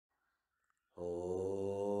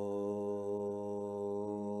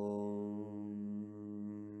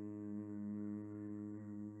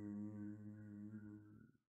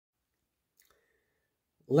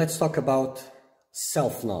Let's talk about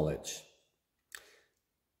self-knowledge.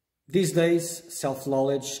 These days,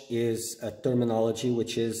 self-knowledge is a terminology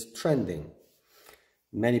which is trending.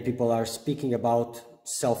 Many people are speaking about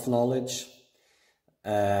self-knowledge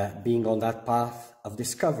being on that path of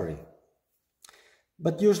discovery.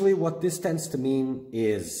 But usually what this tends to mean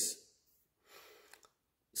is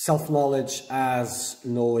self-knowledge as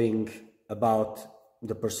knowing about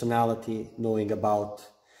the personality, knowing about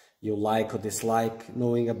you like or dislike,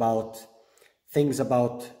 knowing about things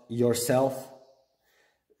about yourself,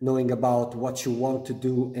 knowing about what you want to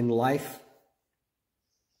do in life,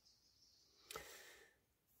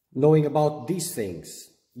 knowing about these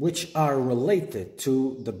things which are related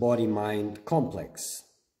to the body-mind complex,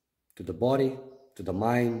 to the body, to the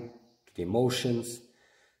mind, to the emotions,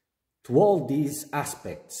 to all these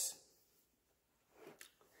aspects.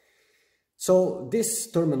 So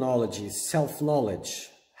this terminology, self-knowledge,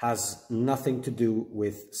 has nothing to do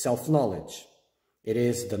with self-knowledge. It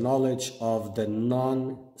is the knowledge of the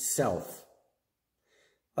non-self.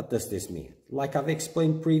 What does this mean? Like I've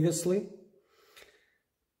explained previously,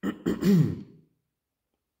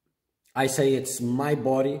 I say it's my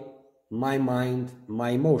body, my mind, my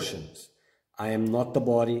emotions. I am not the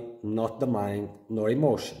body, not the mind, nor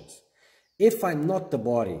emotions. If I'm not the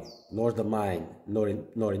body, nor the mind, nor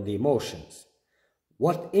in the emotions,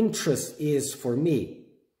 what interest is for me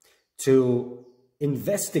to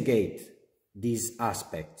investigate these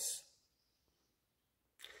aspects?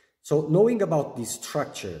 So knowing about these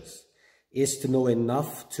structures is to know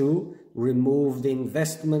enough to remove the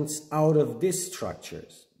investments out of these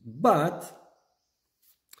structures. But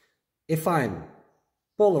if I'm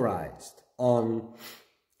polarized on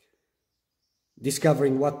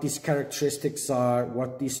discovering what these characteristics are,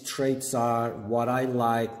 what these traits are, what I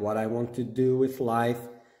like, what I want to do with life,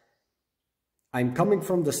 I'm coming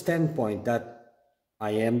from the standpoint that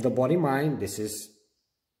I am the body-mind. This is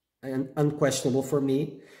unquestionable for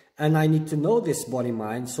me. And I need to know this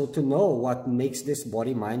body-mind, so to know what makes this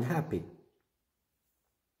body-mind happy.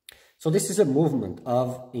 So this is a movement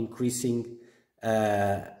of increasing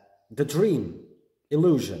the dream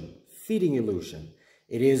illusion, feeding illusion.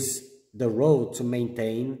 It is the road to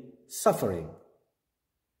maintain suffering.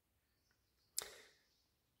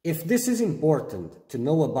 If this is important to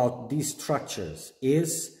know about these structures,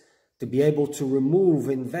 is to be able to remove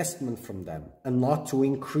investment from them and not to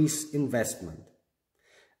increase investment.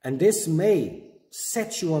 And this may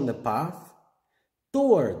set you on the path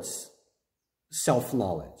towards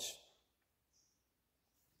self-knowledge.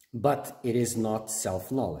 But it is not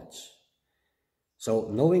self-knowledge. So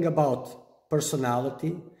knowing about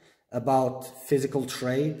personality, about physical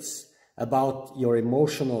traits, about your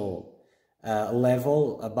emotional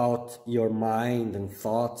level, about your mind and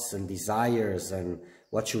thoughts and desires and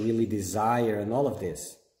what you really desire and all of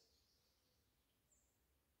this,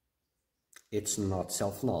 it's not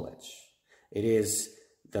self-knowledge. It is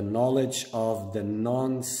the knowledge of the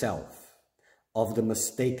non-self, of the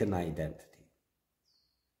mistaken identity.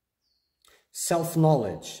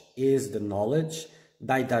 Self-knowledge is the knowledge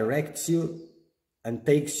that directs you and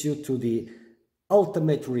takes you to the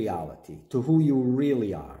ultimate reality, to who you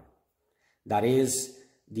really are. That is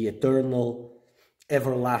the eternal,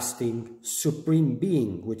 everlasting, supreme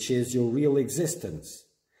being, which is your real existence,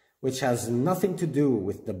 which has nothing to do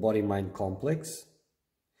with the body-mind complex,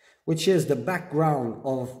 which is the background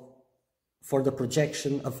for the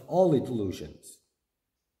projection of all illusions.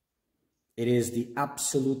 It is the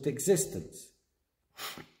absolute existence.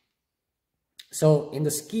 So in the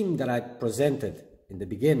scheme that I presented in the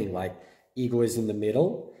beginning, like ego is in the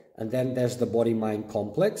middle, and then there's the body-mind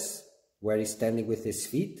complex, where he's standing with his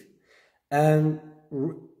feet, and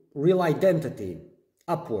real identity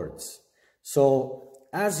upwards. So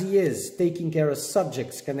as he is taking care of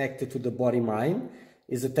subjects connected to the body-mind,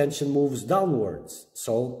 his attention moves downwards,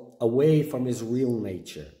 so away from his real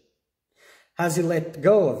nature. As he let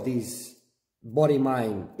go of these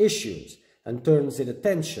body-mind issues and turns his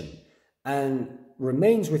attention and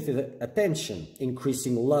remains with the attention,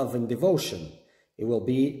 increasing love and devotion, it will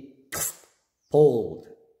be pulled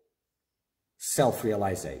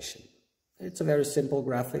self-realization. It's a very simple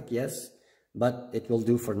graphic, yes, but it will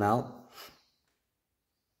do for now,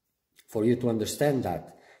 for you to understand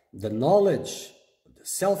that the knowledge, the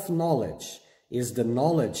self-knowledge, is the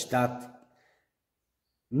knowledge that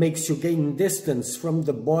makes you gain distance from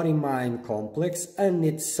the body-mind complex and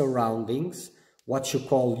its surroundings, what you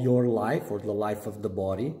call your life or the life of the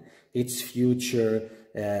body, its future,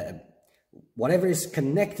 whatever is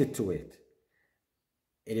connected to it.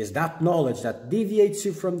 It is that knowledge that deviates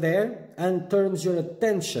you from there and turns your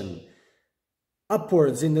attention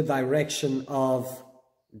upwards in the direction of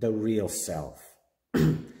the real self,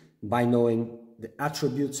 by knowing the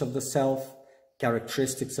attributes of the self,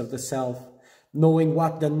 characteristics of the self, knowing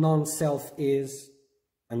what the non-self is,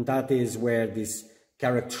 and that is where these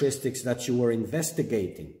characteristics that you were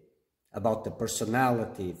investigating about the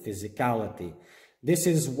personality, physicality, this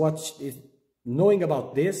is what is knowing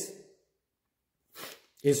about this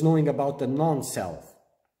is knowing about the non-self,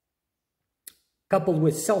 coupled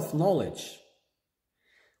with self-knowledge,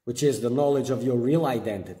 which is the knowledge of your real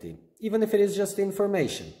identity, even if it is just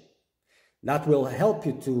information. That will help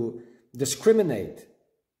you to discriminate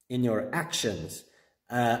in your actions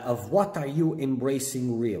of what are you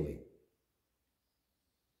embracing really.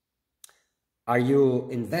 Are you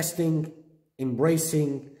embracing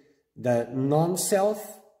the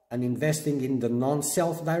non-self and investing in the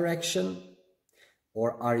non-self direction,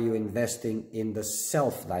 or are you investing in the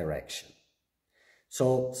self direction?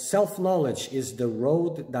 So self-knowledge is the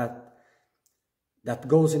road that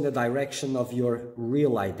goes in the direction of your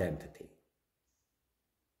real identity.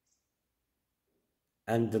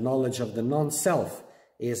 And the knowledge of the non-self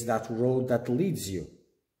is that road that leads you.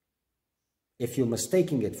 If you're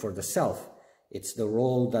mistaking it for the self, it's the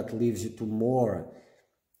road that leads you to more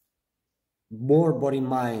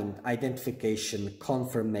body-mind identification,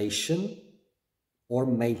 confirmation, or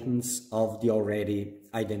maintenance of the already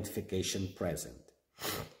identification present.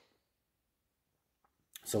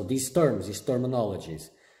 So these terms, these terminologies,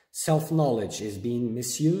 self-knowledge is being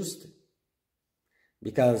misused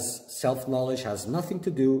because self-knowledge has nothing to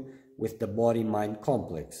do with the body-mind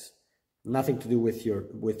complex, nothing to do with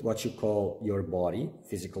what you call your body,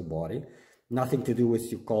 physical body, nothing to do with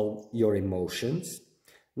what you call your emotions,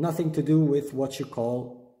 nothing to do with what you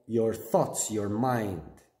call your thoughts, your mind,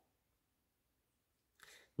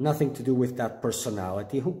 nothing to do with that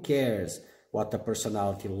personality. Who cares what the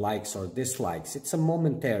personality likes or dislikes? It's a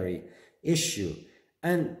momentary issue,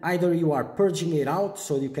 and either you are purging it out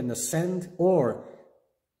so you can ascend, or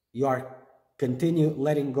you are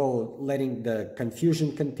letting the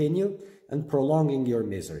confusion continue and prolonging your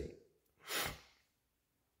misery.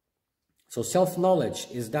 So self-knowledge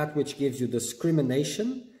is that which gives you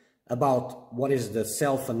discrimination about what is the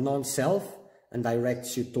self and non-self and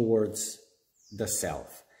directs you towards the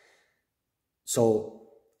self. So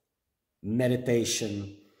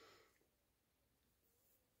meditation,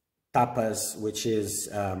 tapas, which is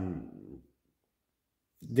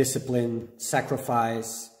discipline,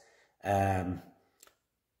 sacrifice,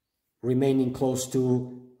 remaining close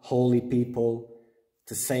to holy people,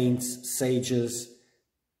 to saints, sages,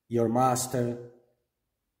 your master,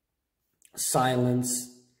 silence,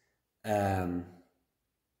 and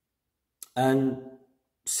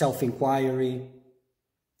self-inquiry.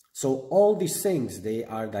 So all these things, they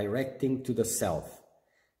are directing to the self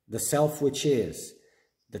which is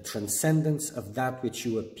the transcendence of that which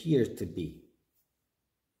you appear to be.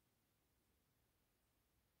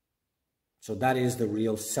 So that is the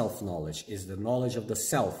real self-knowledge, is the knowledge of the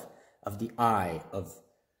self, of the I, of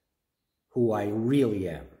who I really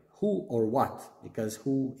am. Who or what, because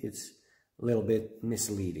who is a little bit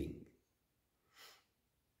misleading.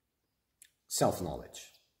 Self-knowledge.